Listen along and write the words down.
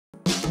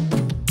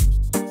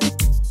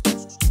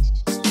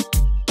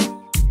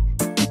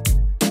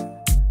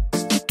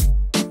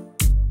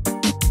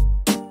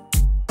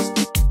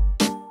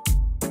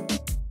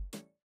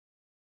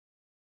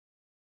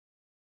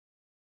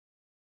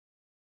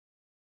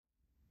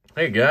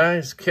Hey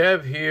guys,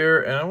 Kev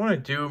here, and I want to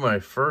do my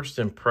first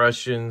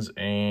impressions,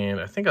 and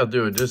I think I'll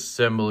do a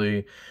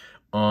disassembly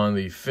on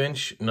the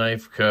Finch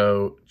Knife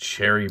Co.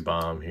 Cherry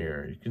Bomb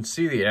here. You can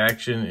see the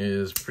action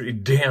is pretty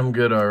damn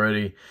good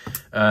already.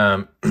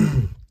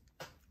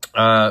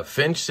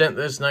 Finch sent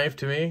this knife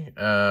to me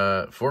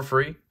for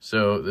free,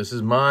 so this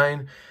is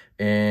mine,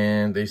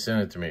 and they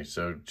sent it to me.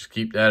 So just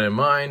keep that in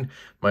mind.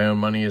 My own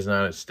money is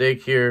not at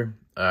stake here.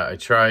 I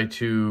try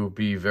to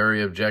be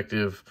very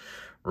objective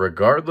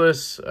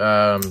regardless,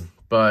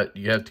 but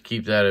you have to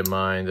keep that in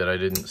mind that I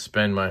didn't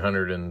spend my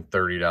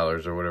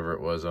 $130 or whatever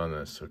it was on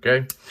this,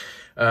 okay?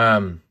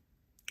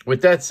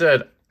 With that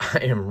said, I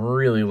am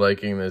really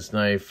liking this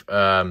knife.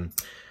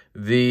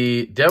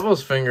 The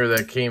Devil's Finger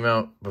that came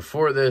out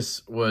before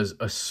this was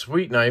a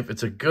sweet knife.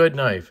 It's a good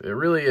knife. It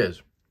really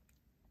is.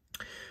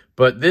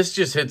 But this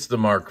just hits the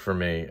mark for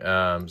me.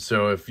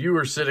 So if you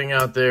were sitting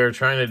out there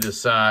trying to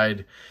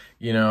decide,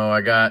 you know,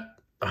 I got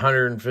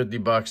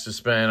 $150 to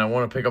spend, I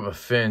want to pick up a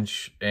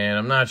Finch, and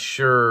I'm not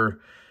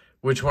sure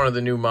which one of the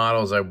new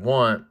models I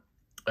want,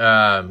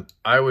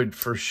 I would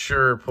for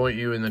sure point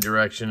you in the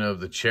direction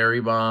of the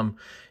Cherry Bomb.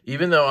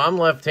 Even though I'm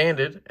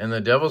left-handed and the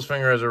Devil's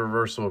Finger has a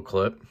reversible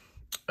clip,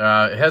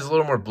 it has a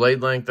little more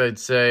blade length, I'd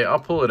say. I'll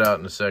pull it out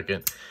in a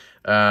second.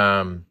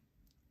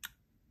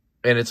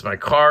 And it's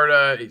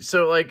micarta,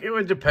 so like it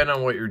would depend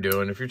on what you're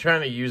doing. If you're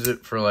trying to use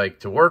it for like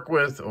to work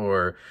with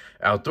or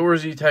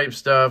outdoorsy type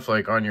stuff,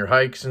 like on your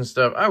hikes and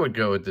stuff, I would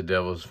go with the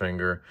Devil's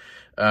Finger.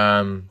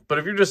 But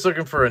if you're just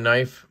looking for a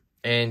knife,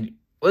 and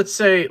let's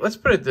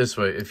put it this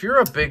way, if you're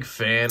a big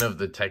fan of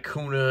the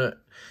Ticuna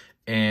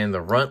and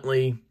the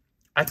Runtley,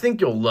 I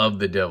think you'll love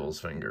the Devil's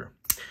Finger.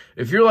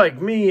 If you're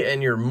like me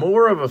and you're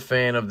more of a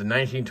fan of the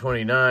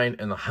 1929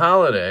 and the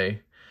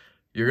Holiday,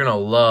 you're gonna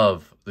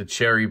love the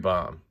Cherry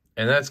Bomb.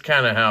 And that's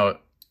kind of how,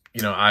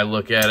 you know, I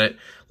look at it.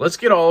 Let's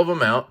get all of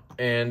them out,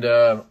 and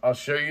I'll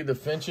show you the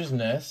Finch's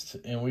nest,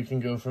 and we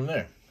can go from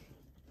there.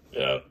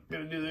 Yeah,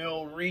 gonna do the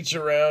old reach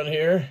around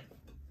here.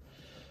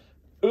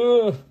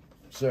 Oh,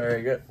 sorry,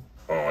 I got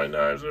all my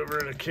knives over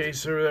in a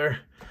case over there.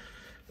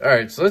 All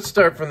right, so let's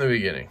start from the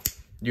beginning.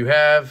 You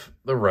have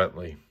the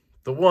Runtley,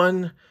 the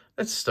one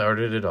that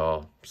started it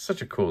all.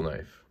 Such a cool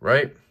knife,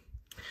 right?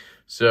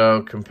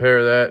 So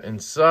compare that in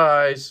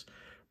size.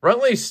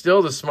 Runtley's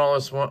still the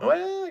smallest one.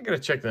 Well, I gotta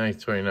check the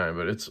 1929,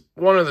 but it's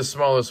one of the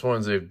smallest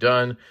ones they've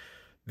done.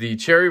 The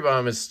Cherry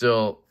Bomb is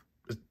still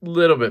a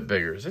little bit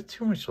bigger. Is that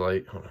too much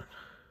light? Hold on.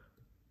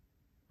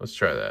 Let's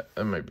try that.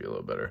 That might be a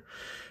little better.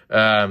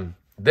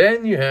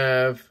 Then you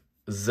have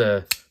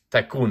the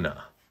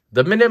Ticuna,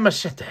 the mini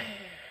machete.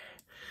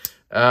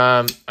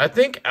 I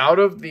think out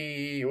of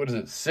the, what is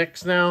it,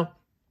 6 now?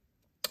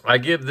 I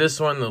give this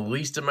one the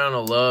least amount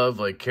of love,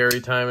 like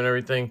carry time and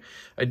everything.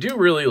 I do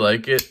really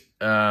like it.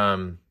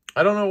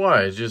 I don't know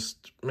why. It's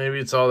just, maybe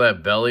it's all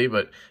that belly,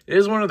 but it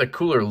is one of the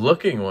cooler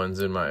looking ones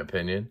in my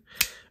opinion.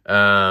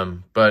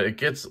 But it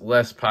gets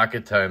less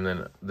pocket time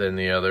than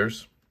the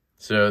others.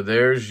 So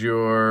there's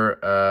your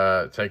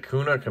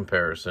Ticuna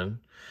comparison.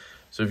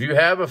 So if you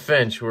have a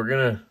Finch, we're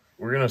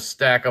gonna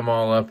stack them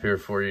all up here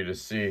for you to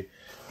see.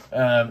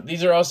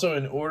 These are also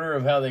in order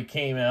of how they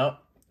came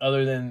out,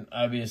 other than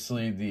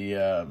obviously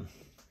the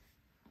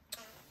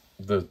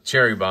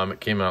Cherry Bomb. It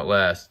came out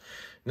last.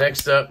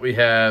 Next up, we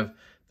have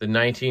the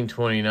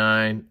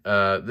 1929.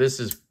 This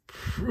is,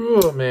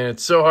 oh man,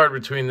 it's so hard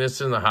between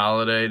this and the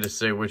Holiday to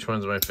say which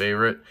one's my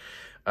favorite.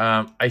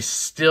 I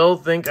still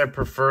think I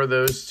prefer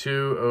those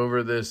two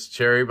over this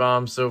Cherry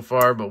Bomb so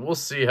far, but we'll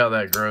see how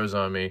that grows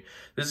on me.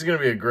 This is going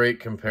to be a great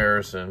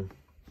comparison.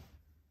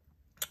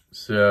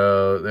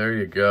 So there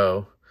you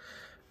go.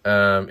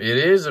 It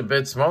is a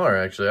bit smaller,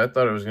 actually. I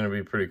thought it was going to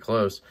be pretty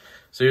close.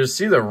 So you'll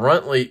see the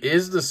Runtley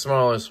is the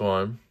smallest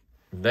one,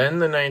 then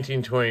the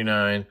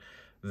 1929,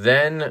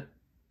 then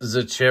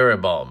the Cherry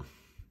Bomb.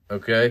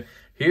 Okay,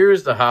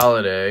 here's the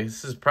Holiday.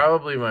 This is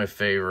probably my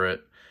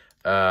favorite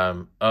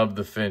of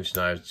the Finch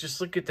knives. Just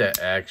look at that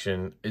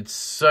action. It's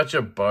such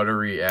a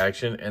buttery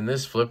action, and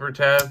this flipper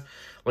tab,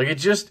 like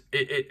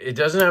it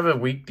doesn't have a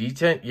weak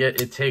detent,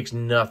 yet it takes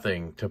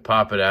nothing to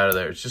pop it out of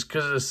there. It's just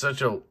because it's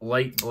such a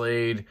light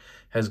blade,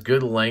 has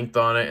good length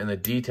on it, and the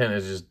detent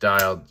is just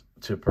dialed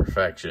to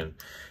perfection.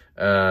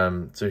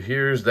 So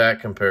here's that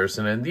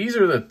comparison, and these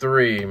are the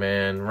three,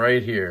 man,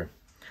 right here.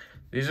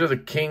 These are the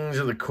kings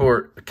of the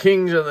court, the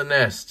kings of the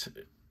nest,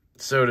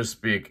 so to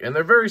speak. And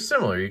they're very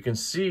similar. You can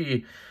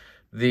see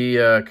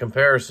the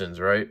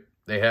comparisons, right?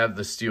 They have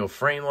the steel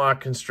frame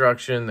lock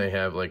construction. They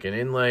have like an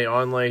inlay,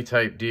 onlay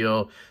type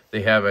deal.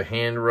 They have a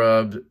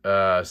hand-rubbed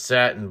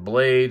satin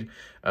blade.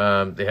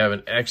 They have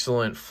an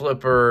excellent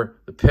flipper.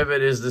 The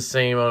pivot is the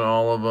same on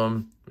all of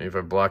them. Maybe if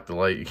I block the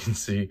light, you can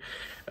see.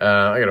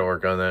 I got to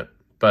work on that.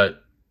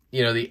 But,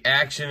 you know, the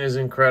action is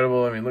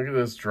incredible. I mean, look at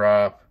this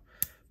drop.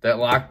 That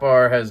lock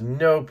bar has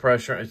no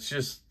pressure. It's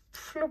just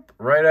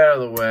right out of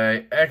the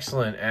way.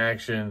 Excellent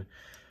action.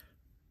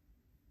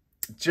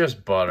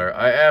 Just butter.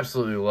 I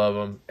absolutely love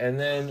them. And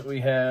then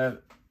we have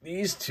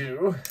these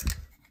two.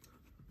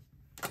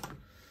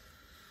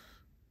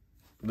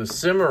 the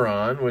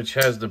Cimarron, which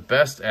has the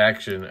best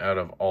action out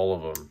of all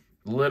of them.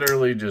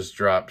 Literally just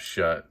drops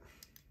shut.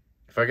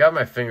 If I got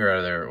my finger out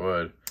of there, it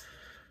would.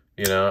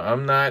 You know,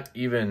 I'm not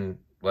even,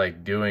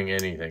 like, doing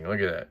anything.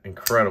 Look at that.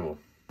 Incredible.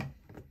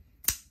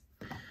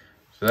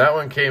 So that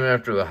one came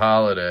after the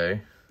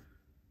holiday.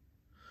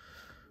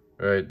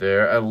 Right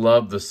there. I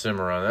love the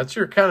Cimarron. That's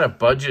your kind of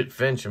budget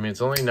Finch. I mean,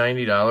 it's only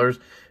 $90.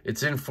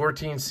 It's in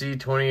 14C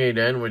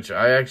 28N, which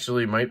I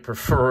actually might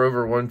prefer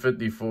over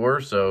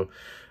 154. So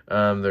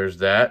there's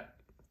that.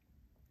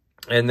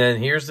 And then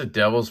here's the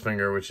Devil's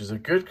Finger, which is a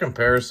good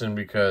comparison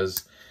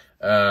because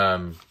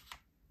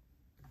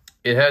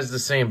it has the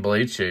same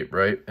blade shape,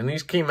 right? And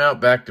these came out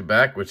back to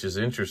back, which is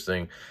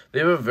interesting. They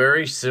have a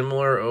very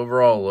similar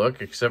overall look,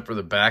 except for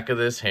the back of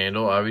this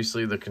handle.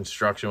 Obviously, the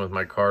construction with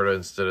micarta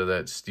instead of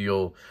that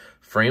steel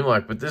frame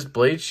lock. But this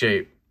blade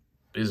shape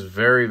is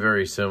very,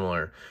 very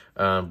similar.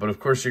 But, of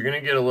course, you're going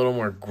to get a little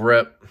more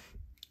grip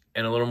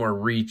and a little more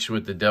reach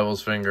with the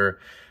Devil's Finger.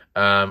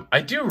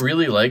 I do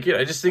really like it.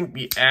 I just think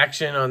the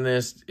action on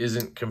this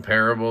isn't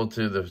comparable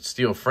to the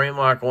steel frame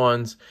lock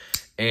ones.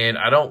 And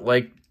I don't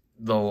like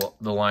the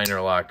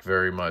liner lock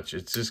very much.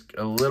 It's just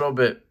a little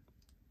bit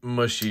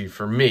mushy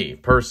for me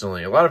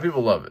personally. A lot of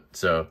people love it.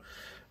 So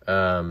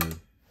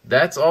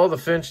that's all the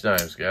Finch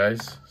knives,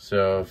 guys.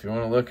 So if you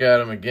want to look at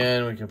them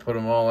again, we can put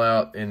them all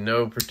out in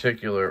no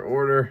particular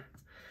order.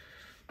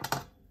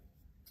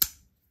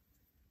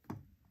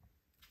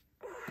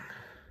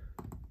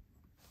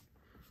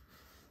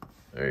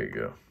 There you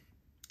go.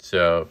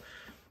 So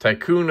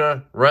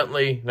Tycoona,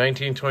 Runtley,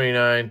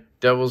 1929,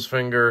 Devil's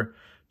Finger,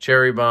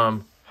 Cherry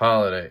Bomb,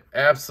 Holiday.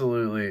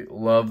 Absolutely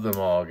love them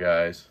all,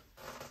 guys.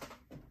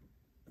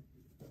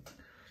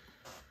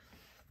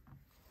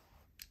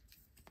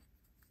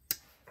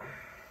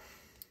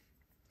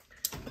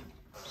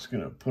 Just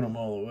going to put them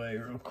all away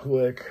real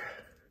quick.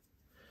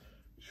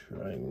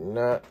 Trying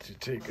not to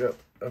take up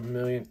a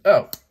million.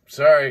 Oh,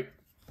 sorry.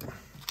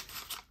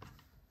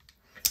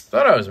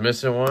 Thought I was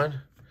missing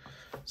one.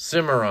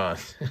 Cimarron.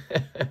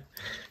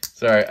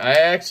 Sorry, I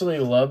actually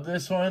love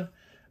this one.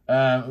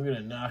 I'm going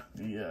to knock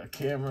the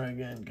camera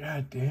again.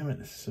 God damn it,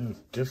 it's so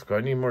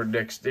difficult. I need more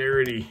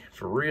dexterity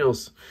for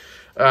reals.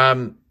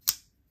 Yeah,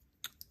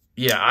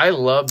 I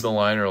love the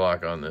liner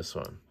lock on this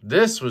one.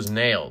 This was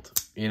nailed.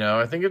 You know,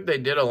 I think if they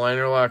did a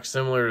liner lock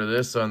similar to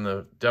this on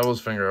the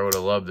Devil's Finger, I would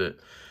have loved it.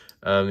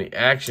 The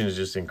action is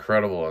just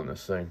incredible on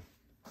this thing.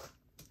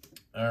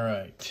 All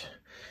right.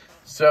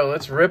 So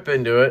let's rip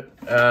into it.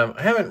 I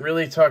haven't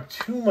really talked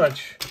too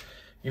much,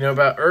 you know,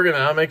 about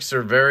ergonomics.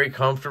 They're very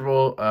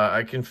comfortable.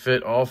 I can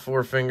fit all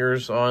 4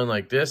 fingers on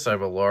like this. I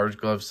have a large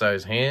glove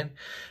size hand.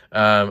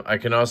 I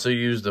can also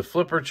use the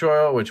flipper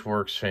choil, which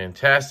works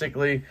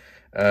fantastically.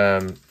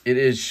 It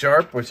is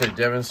sharp, which I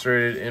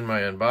demonstrated in my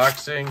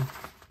unboxing.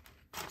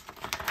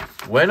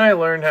 When I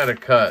learn how to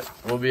cut,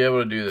 we'll be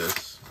able to do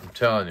this. I'm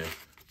telling you.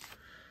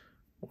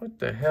 What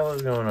the hell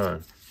is going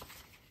on?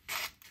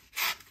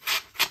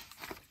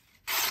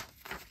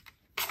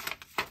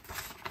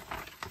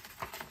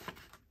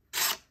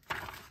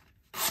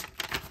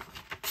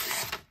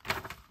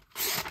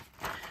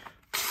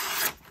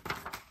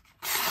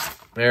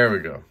 There we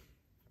go.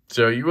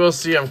 So you will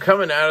see I'm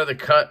coming out of the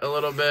cut a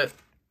little bit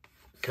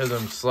because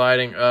I'm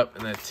sliding up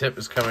and that tip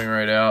is coming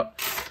right out.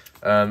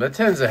 That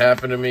tends to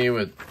happen to me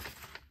with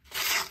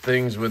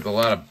things with a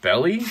lot of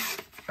belly.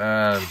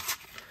 But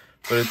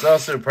it's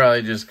also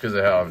probably just because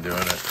of how I'm doing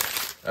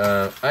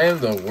it. I am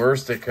the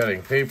worst at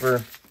cutting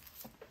paper.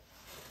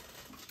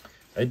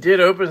 I did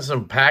open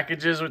some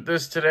packages with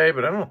this today,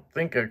 but I don't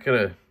think I could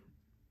have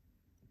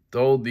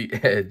dulled the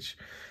edge.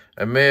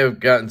 I may have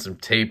gotten some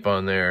tape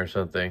on there or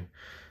something.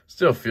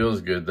 Still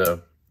feels good,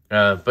 though.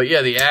 But,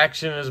 yeah, the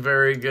action is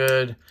very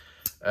good.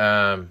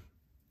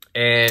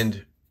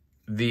 And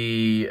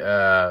the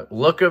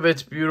look of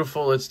it's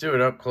beautiful. Let's do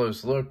an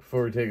up-close look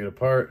before we take it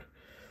apart.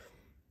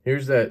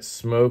 Here's that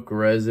smoke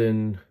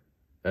resin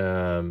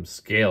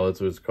scale. That's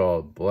what it's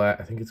called.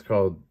 I think it's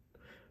called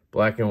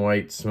black and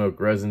white smoke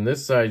resin.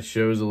 This side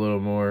shows a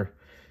little more.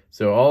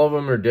 So all of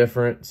them are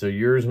different. So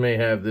yours may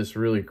have this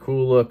really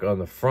cool look on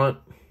the front,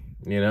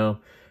 you know.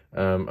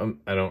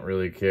 I don't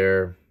really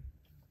care.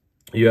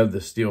 You have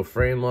the steel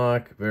frame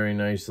lock, very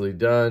nicely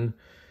done.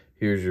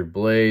 Here's your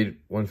blade,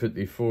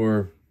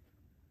 154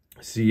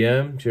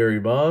 cm, cherry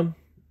bomb.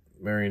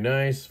 Very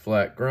nice,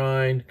 flat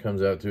grind,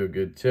 comes out to a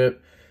good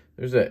tip.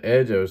 There's that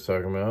edge I was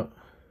talking about.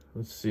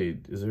 Let's see,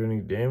 is there any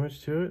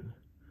damage to it?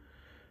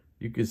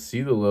 You can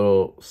see the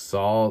little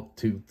saw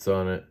tooths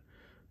on it,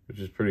 which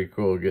is pretty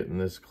cool getting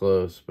this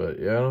close. But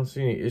yeah, I don't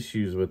see any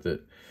issues with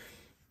it.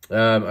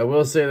 I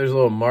will say there's a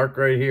little mark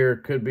right here.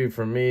 It could be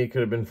from me. It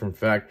could have been from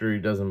factory.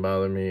 Doesn't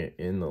bother me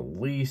in the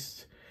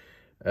least.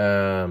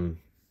 Again,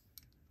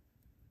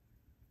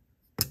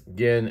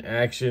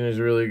 action is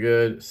really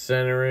good.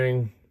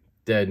 Centering,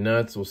 dead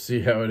nuts. We'll see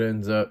how it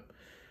ends up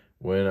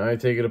when I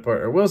take it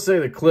apart. I will say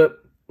the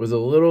clip was a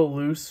little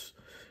loose.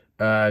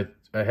 I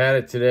had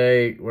it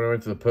today when I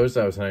went to the post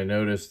office and I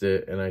noticed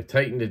it. And I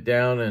tightened it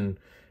down and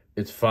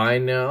it's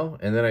fine now.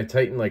 And then I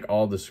tightened like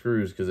all the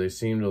screws because they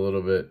seemed a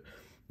little bit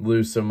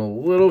loose. I'm a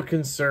little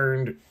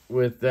concerned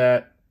with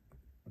that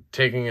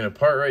taking it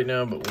apart right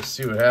now, but we'll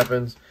see what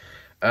happens.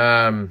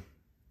 One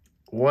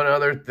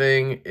other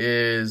thing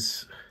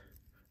is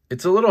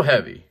it's a little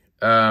heavy.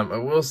 I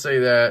will say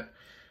that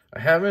I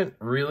haven't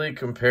really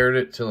compared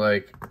it to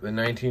like the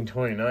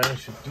 1929. I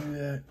should do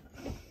that.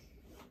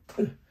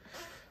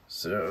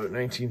 So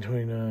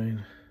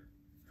 1929.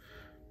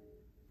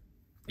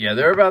 Yeah,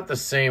 they're about the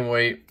same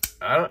weight.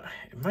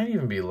 It might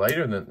even be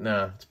lighter than,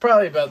 nah, it's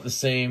probably about the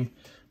same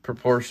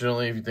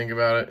proportionally if you think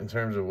about it in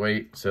terms of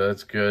weight. So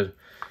that's good.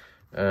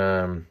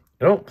 I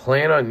don't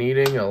plan on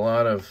needing a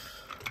lot of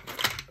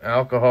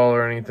alcohol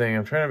or anything.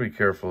 I'm trying to be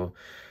careful.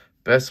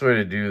 Best way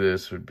to do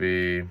this would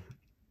be,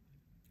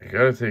 I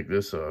gotta take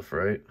this off,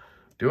 right?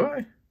 Do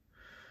I?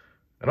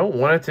 I don't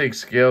want to take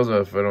scales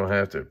off if I don't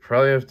have to.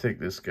 Probably have to take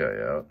this guy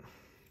out.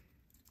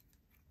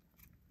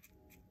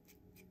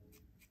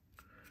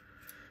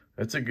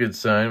 That's a good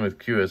sign with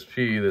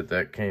QSP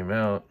that came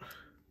out.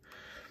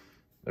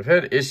 I've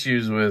had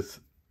issues with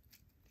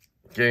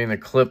getting the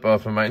clip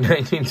off of my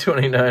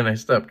 1929. I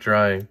stopped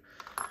trying.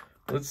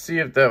 Let's see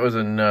if that was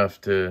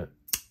enough to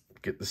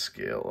get the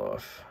scale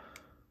off.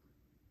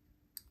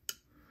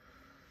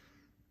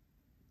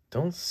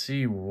 Don't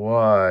see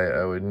why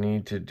I would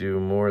need to do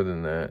more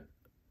than that.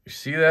 You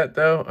see that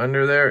though?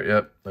 Under there?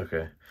 Yep.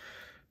 Okay.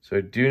 So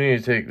I do need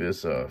to take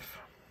this off.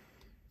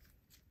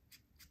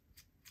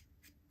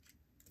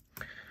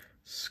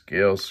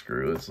 Scale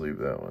screw. Let's leave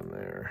that one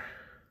there.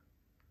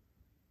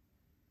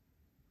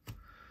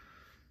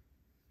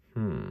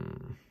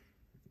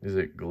 Is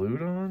it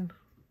glued on?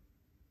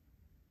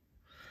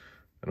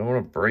 I don't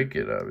want to break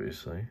it,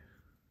 obviously.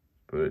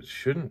 But it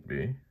shouldn't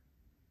be.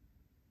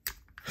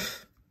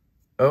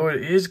 Oh,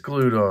 it is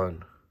glued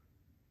on.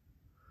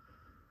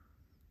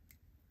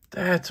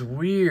 That's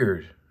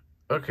weird.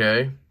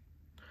 Okay.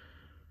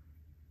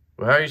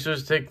 Well, how are you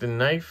supposed to take the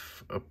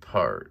knife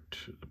apart?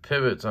 The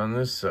pivot's on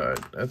this side.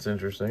 That's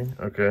interesting.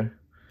 Okay.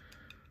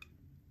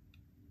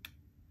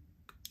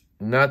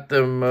 Not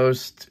the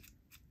most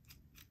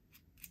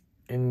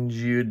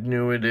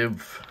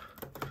ingenuitive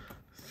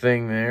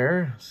thing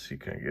there. Let's see,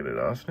 can I get it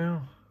off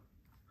now?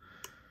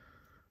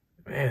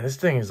 Man, this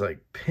thing is like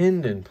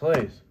pinned in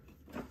place.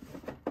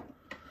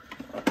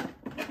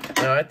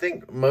 Now, I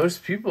think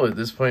most people at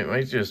this point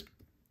might just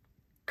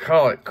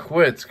call it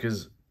quits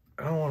because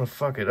I don't want to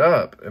fuck it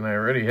up. And I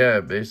already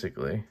have,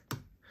 basically.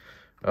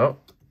 Oh.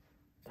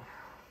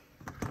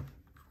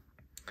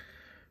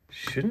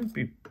 Shouldn't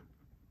be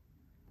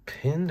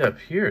pinned up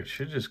here. It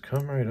should just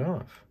come right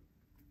off.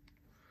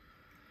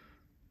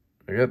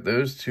 I got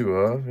those two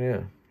off,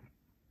 yeah.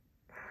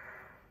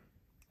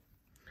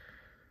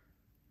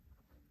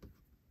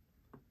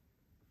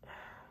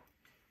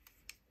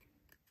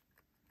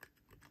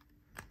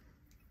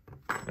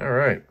 All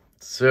right,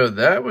 so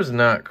that was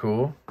not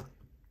cool.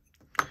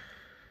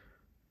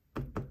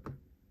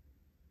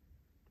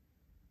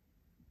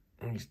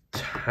 These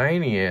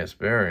tiny ass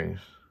bearings.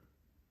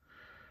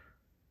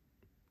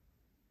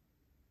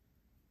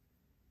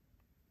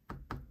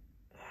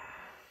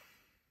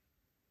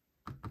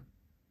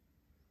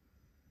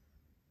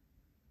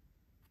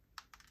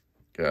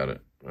 Got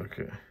it.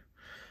 Okay.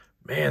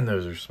 Man,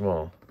 those are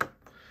small.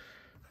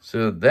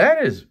 So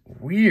that is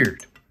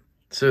weird.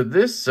 So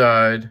this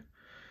side,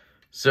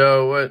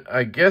 so what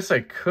I guess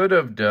I could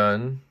have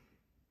done,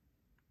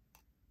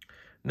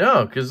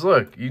 no, because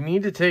look, you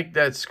need to take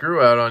that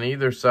screw out on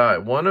either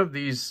side. One of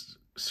these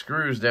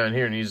screws down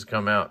here needs to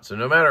come out. So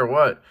no matter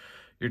what,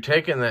 you're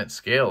taking that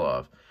scale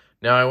off.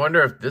 Now I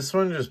wonder if this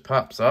one just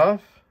pops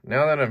off.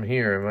 Now that I'm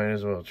here, I might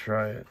as well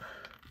try it.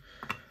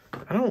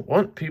 I don't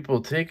want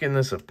people taking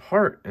this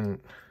apart and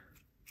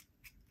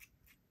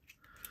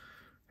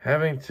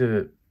having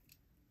to,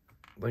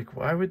 like,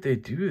 why would they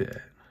do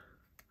that?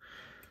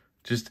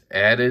 Just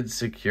added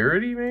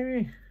security,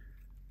 maybe?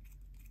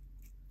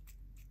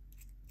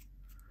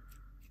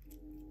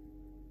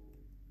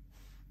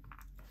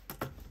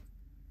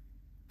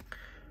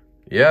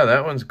 Yeah,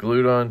 that one's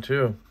glued on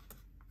too.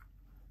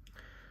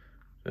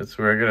 That's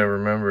where I gotta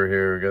remember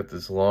here. We got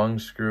this long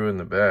screw in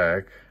the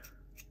back.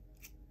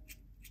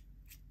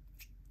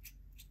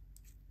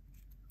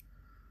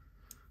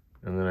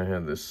 And then I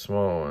had this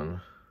small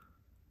one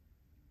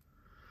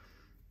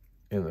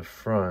in the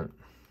front.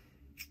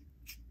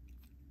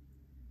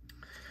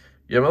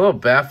 Yeah, I'm a little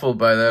baffled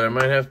by that. I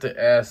might have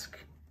to ask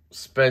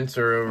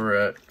Spencer over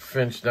at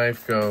Finch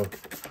Knife Co.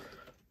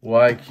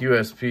 why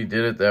QSP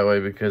did it that way,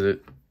 because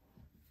it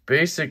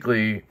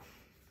basically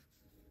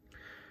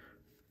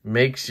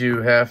makes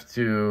you have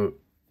to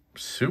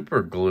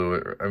super glue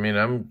it. I mean,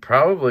 I'm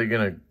probably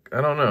gonna,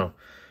 I don't know.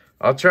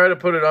 I'll try to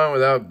put it on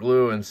without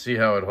glue and see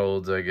how it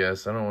holds, I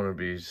guess. I don't want to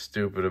be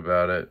stupid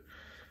about it.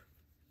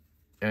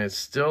 And it's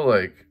still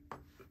like,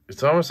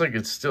 it's almost like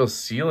it's still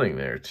sealing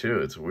there too.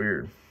 It's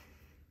weird.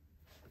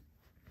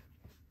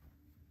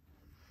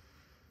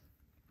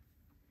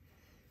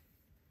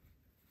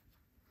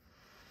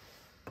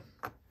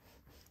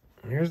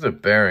 Here's the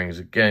bearings.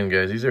 Again,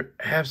 guys, these are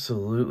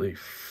absolutely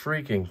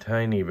freaking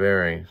tiny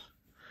bearings.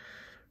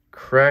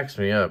 Cracks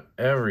me up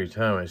every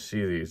time I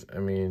see these. I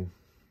mean,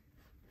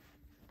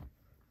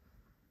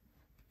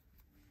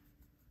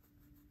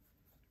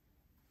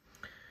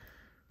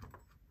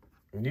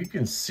 you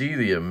can see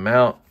the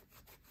amount.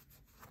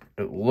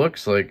 It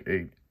looks like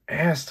a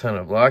ass ton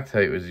of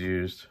Loctite was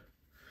used.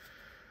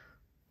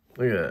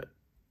 Look at that.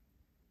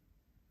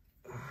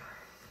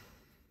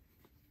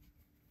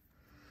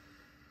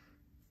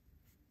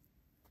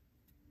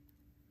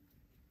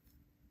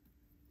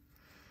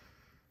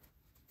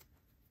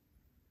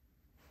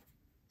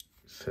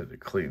 Just had to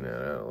clean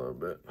that out a little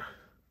bit.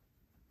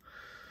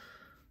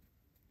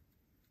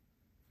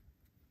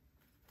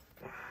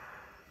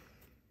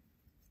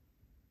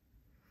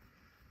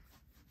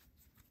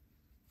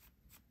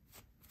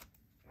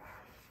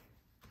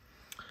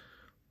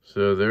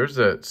 So there's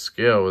that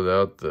scale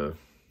without the,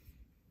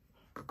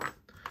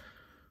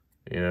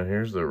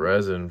 here's the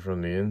resin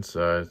from the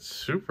inside. It's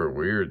super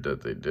weird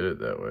that they did it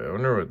that way. I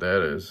wonder what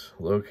that is.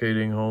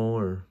 Locating hole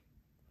or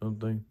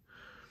something?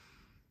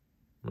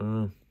 I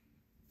don't know.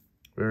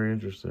 Very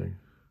interesting.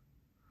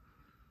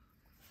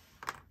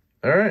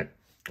 All right.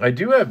 I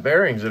do have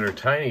bearings that are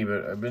tiny,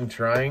 but I've been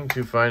trying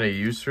to find a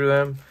use for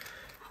them,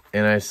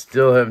 and I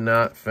still have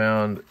not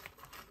found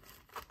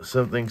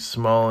something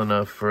small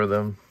enough for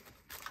them.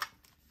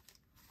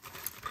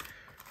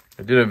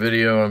 I did a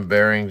video on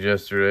bearings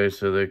yesterday,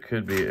 so they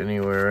could be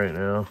anywhere right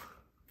now.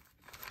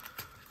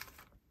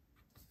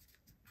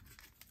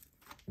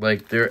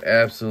 Like, they're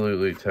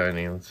absolutely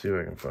tiny. Let's see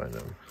if I can find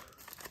them.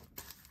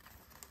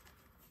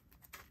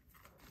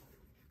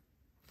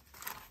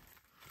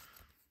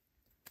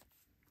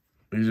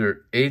 These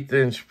are 1/8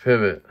 inch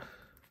pivot.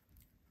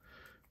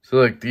 So,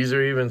 like, these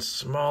are even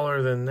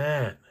smaller than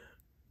that.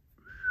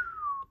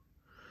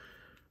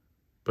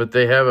 But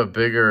they have a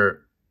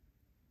bigger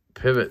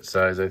pivot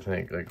size, I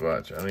think. Like,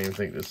 watch. I don't even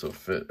think this will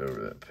fit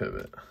over that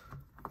pivot.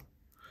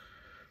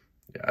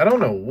 Yeah, I don't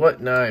know what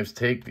knives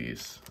take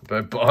these, but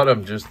I bought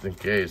them just in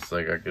case.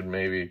 Like, I could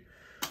maybe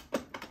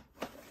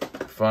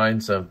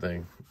find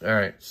something. All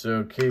right,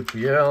 so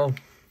KPL.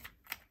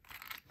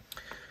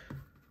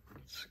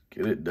 Let's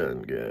get it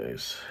done,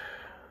 guys.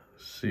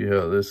 See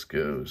how this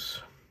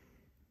goes.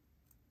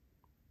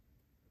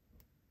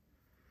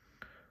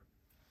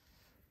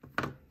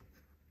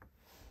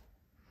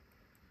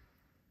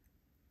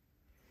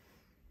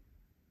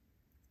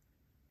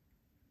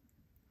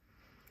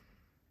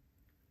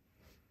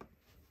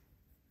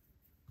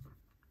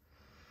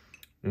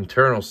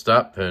 Internal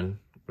stop pin,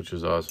 which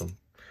is awesome.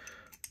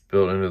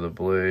 Built into the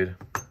blade.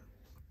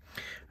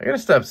 I gotta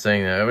stop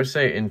saying that. I always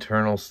say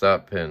internal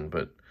stop pin,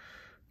 but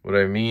what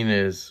I mean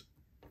is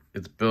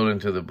it's built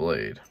into the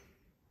blade.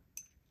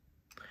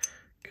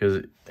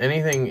 Because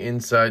anything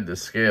inside the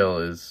scale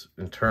is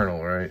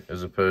internal, right?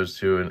 As opposed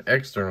to an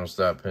external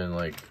stop pin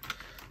like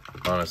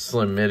on a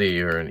Slim Midi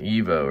or an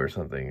Evo or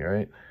something,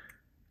 right?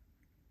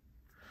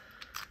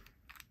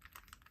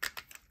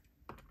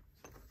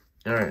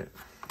 All right.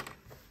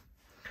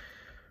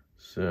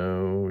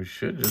 So we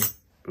should just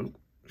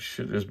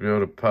be able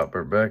to pop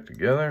her back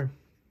together.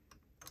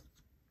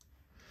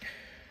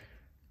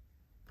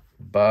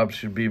 Bob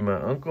should be my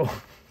uncle.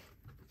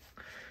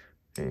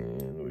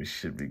 And we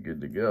should be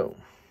good to go.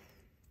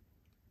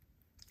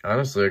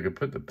 Honestly, I could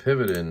put the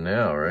pivot in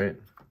now, right?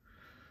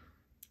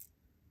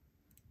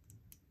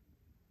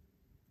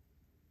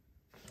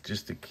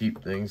 Just to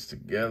keep things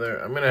together.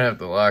 I'm going to have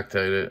to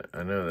Loctite it.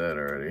 I know that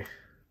already.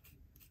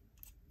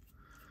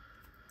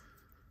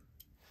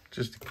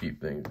 Just to keep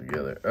things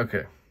together.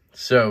 Okay,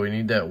 so we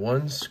need that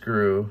one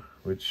screw,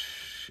 which,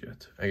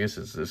 shit, I guess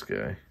it's this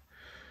guy.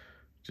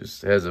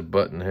 Just has a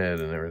button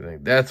head and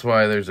everything. That's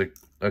why there's a,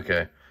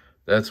 okay,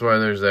 that's why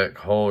there's that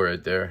hole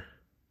right there.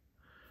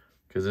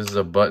 Because this is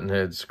a button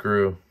head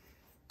screw.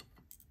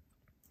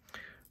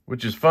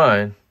 Which is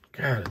fine.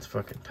 God, it's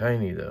fucking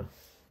tiny though.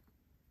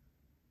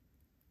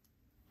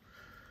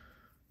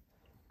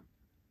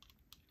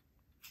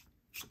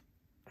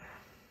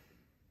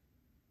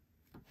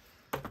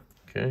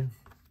 Okay,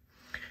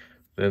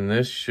 then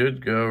this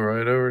should go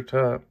right over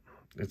top.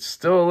 It's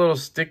still a little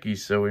sticky,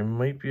 so we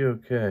might be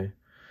okay.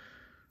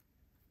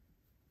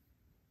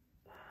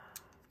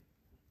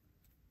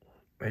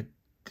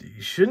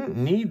 You shouldn't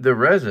need the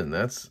resin,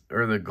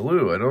 or the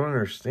glue. I don't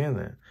understand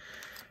that.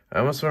 I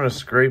almost want to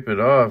scrape it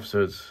off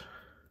so it's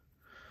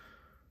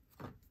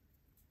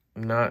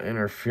not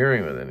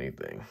interfering with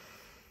anything.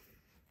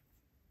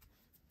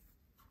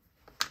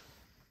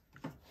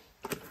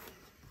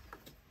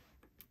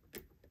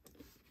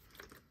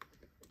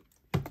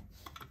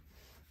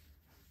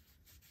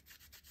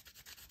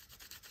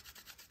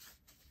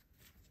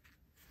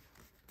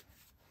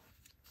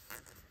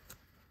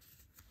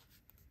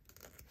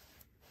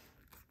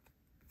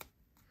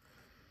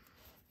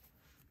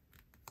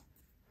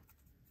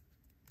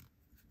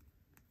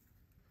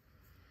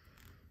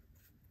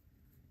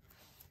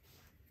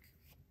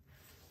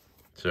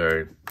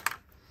 Sorry.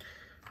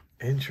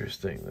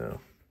 Interesting, though.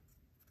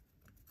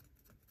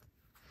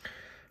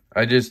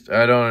 I don't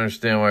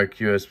understand why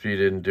QSP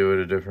didn't do it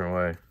a different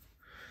way.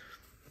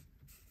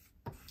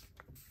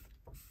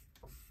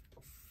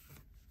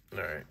 All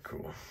right,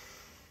 cool.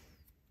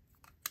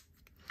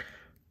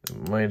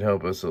 It might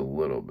help us a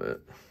little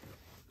bit.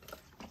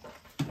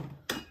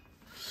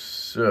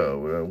 So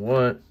what I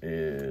want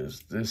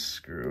is this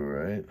screw,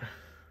 right?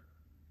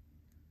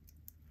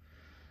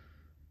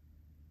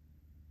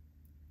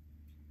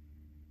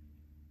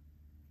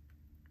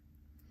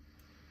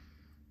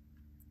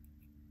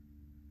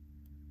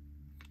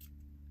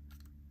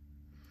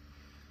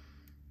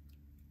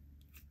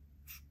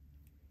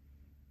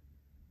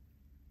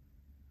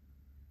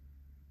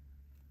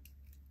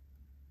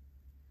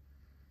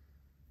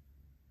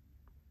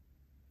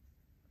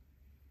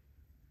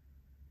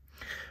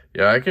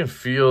 Yeah, I can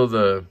feel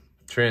the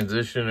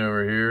transition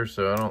over here,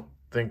 so I don't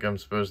think I'm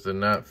supposed to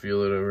not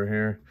feel it over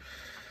here.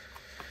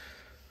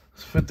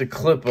 Let's put the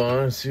clip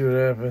on and see what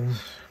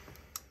happens.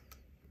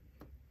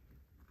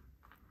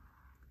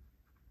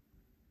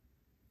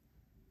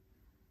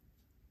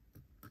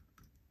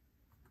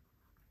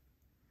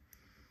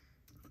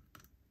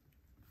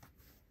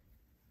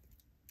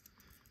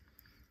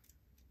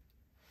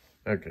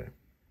 Okay.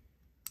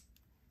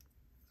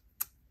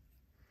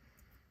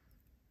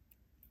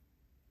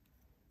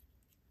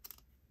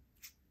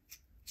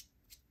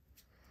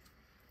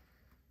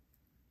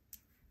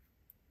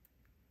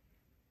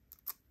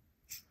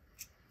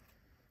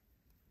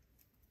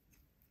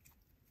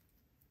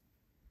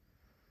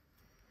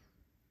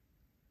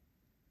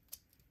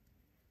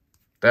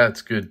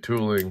 That's good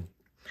tooling.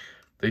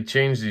 They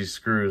changed these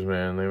screws,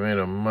 man. They made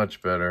them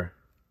much better.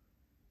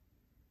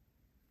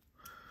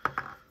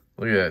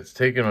 Look at that. It's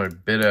taking my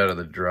bit out of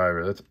the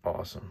driver. That's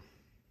awesome.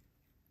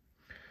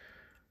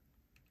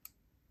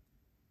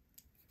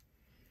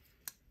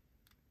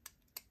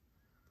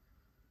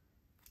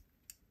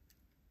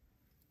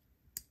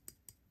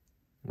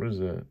 What is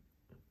that?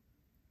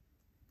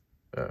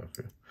 Oh,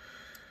 okay.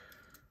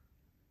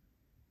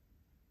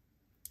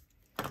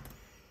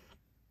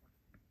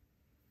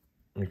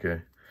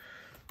 Okay.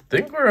 I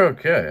think we're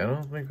okay. I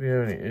don't think we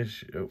have any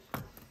issue. Oh.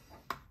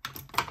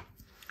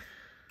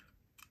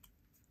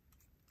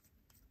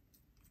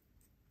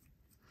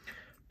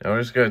 Now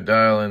we just got to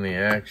dial in the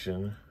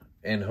action,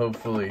 and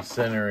hopefully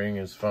centering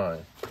is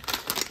fine.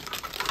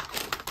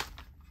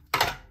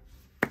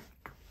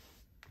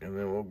 And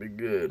then we'll be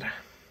good.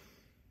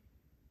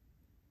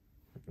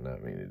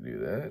 Not mean to do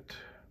that.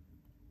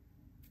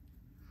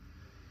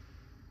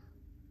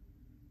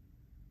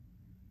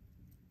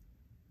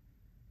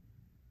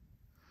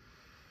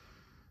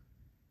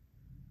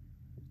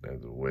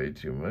 That's way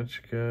too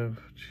much, Kev.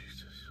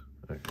 Jesus.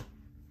 Okay.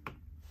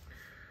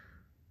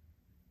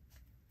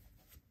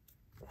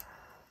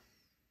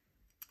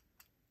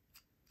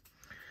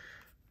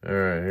 All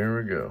right,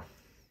 here we go.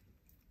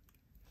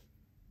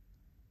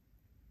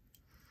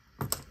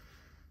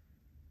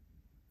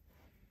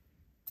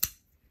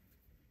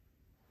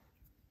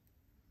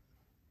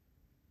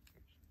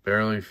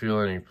 Barely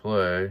feel any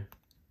play.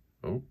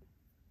 Oh.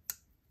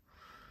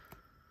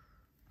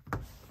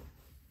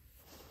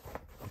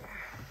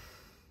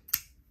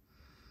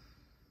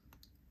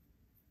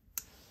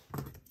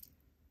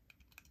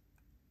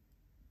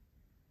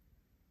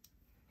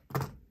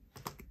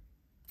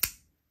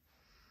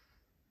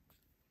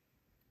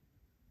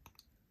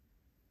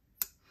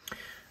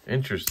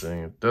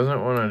 Interesting. It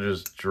doesn't want to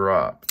just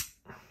drop.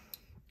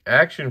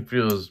 Action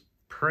feels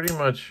pretty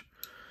much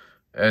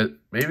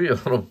maybe a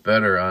little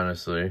better,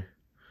 honestly.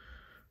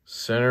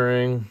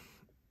 Centering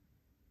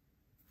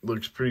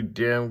looks pretty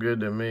damn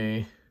good to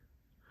me.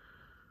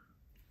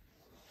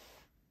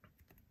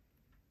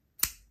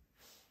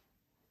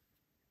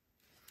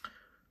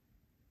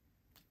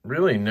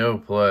 Really no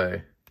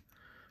play.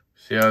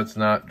 See how it's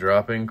not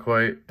dropping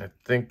quite? I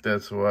think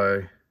that's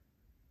why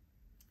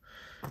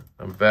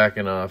I'm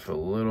backing off a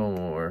little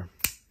more.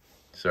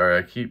 Sorry,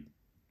 I keep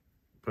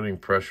putting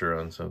pressure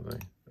on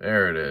something.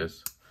 There it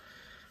is.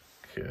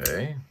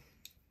 Okay.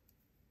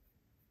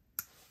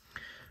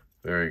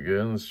 Very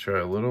good. Let's try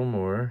a little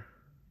more.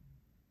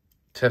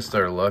 Test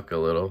our luck a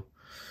little.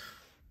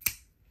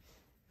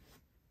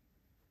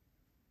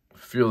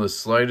 Feel the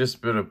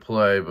slightest bit of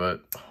play,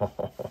 but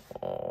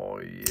oh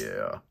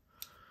yeah.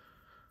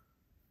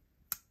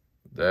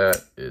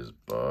 That is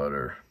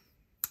butter.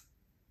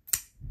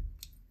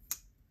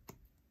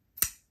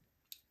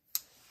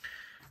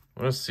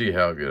 I want to see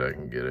how good I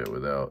can get it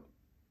without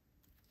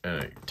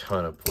a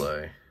ton of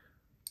play.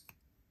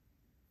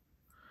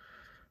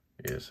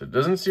 Yes, it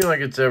doesn't seem like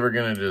it's ever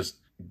going to just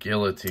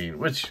guillotine,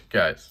 which,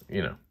 guys,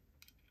 you know,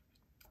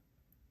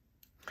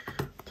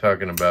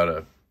 talking about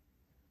a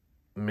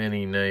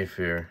mini knife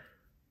here.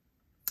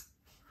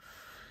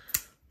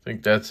 I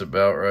think that's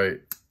about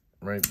right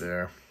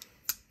there.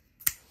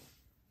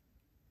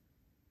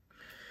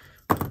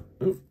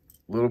 Oop,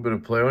 a little bit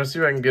of play. I want to see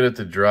if I can get it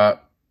to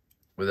drop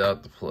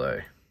without the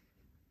play.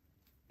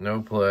 No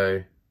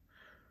play,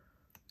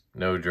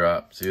 no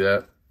drop. See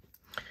that?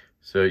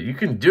 So you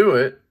can do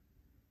it.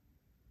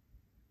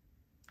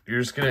 You're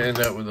just going to end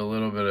up with a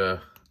little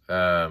bit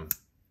of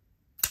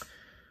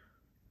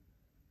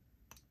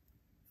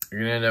you're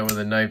going to end up with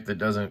a knife that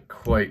doesn't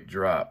quite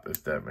drop,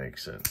 if that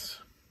makes sense.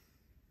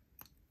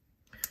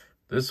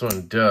 This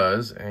one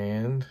does,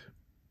 and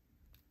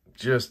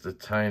just the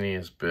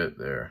tiniest bit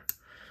there.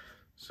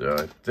 So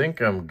I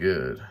think I'm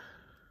good.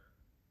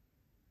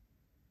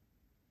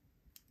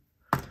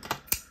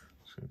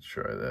 Let's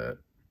try that.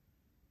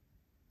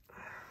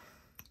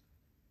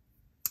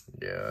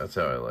 Yeah, that's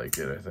how I like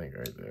it, I think,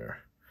 right there.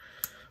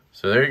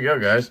 So there you go,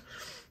 guys.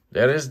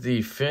 That is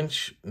the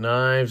Finch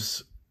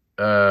Knives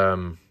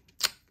Cherry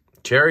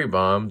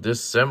Bomb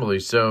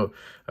Disassembly. So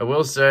I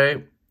will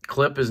say,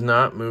 clip is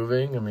not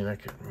moving. I mean, I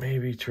could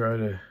maybe try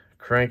to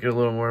crank it a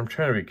little more. I'm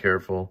trying to be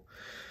careful.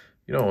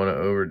 You don't want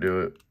to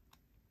overdo it.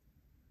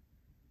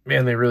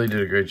 Man, they really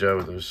did a great job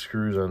with those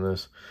screws on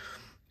this.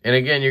 And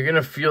again, you're going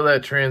to feel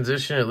that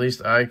transition. At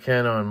least I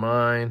can on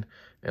mine.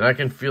 And I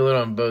can feel it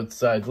on both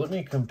sides. Let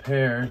me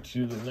compare to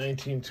the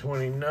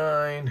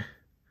 1929.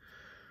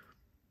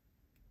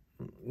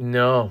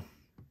 No,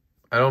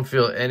 I don't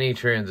feel any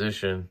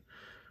transition.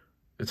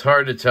 It's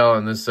hard to tell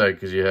on this side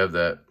because you have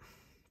that.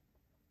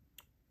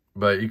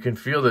 But you can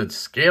feel the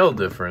scale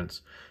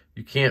difference.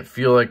 You can't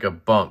feel like a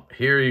bump.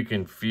 Here you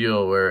can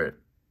feel where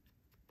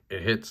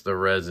it hits the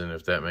resin,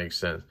 if that makes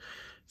sense.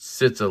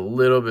 Sits a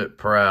little bit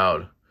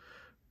proud.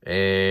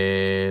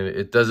 And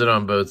it does it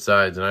on both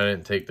sides. And I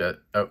didn't take that.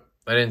 Oh,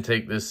 I didn't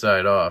take this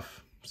side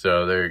off.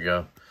 So there you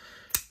go.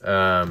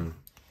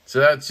 So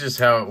that's just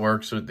how it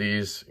works with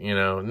these. You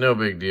know, no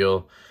big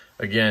deal.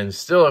 Again,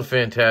 still a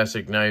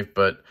fantastic knife.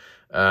 But,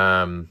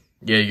 yeah,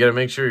 you got to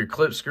make sure your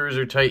clip screws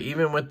are tight.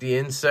 Even with the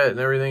inset and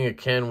everything, it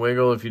can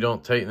wiggle if you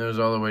don't tighten those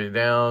all the way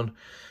down.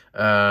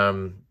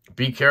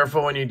 Be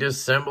careful when you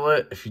disassemble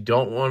it. If you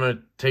don't want to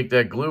take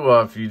that glue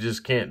off, you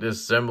just can't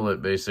disassemble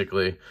it,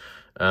 basically.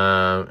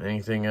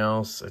 Anything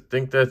else? I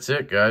think that's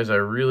it, guys. I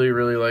really,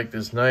 really like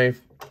this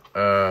knife.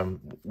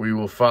 We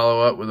will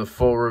follow up with a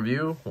full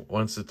review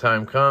once the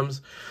time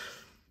comes.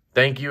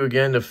 Thank you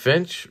again to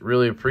Finch.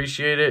 Really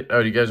appreciate it.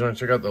 Oh, do you guys want to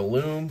check out the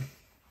loom?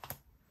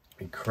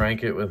 And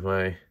crank it with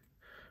my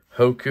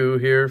Hoku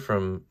here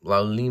from La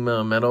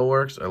Lima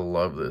Metalworks. I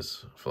love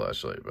this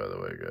flashlight, by the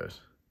way, guys.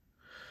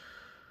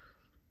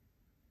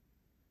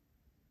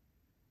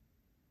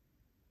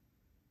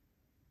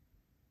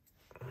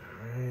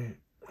 Alright.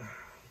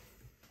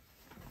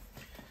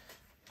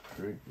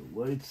 Break the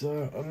lights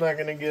off. I'm not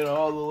going to get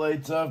all the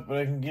lights off, but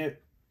I can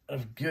get a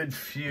good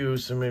few,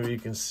 so maybe you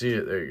can see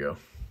it. There you go.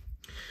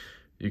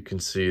 You can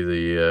see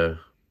the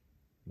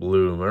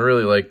loom. I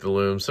really like the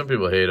loom. Some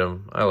people hate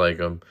them. I like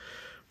them.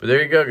 But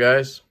there you go,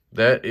 guys.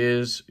 That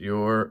is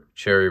your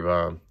Cherry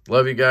Bomb.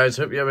 Love you guys.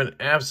 Hope you have an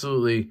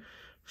absolutely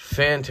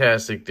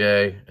fantastic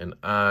day, and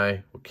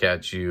I will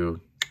catch you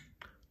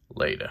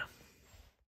later.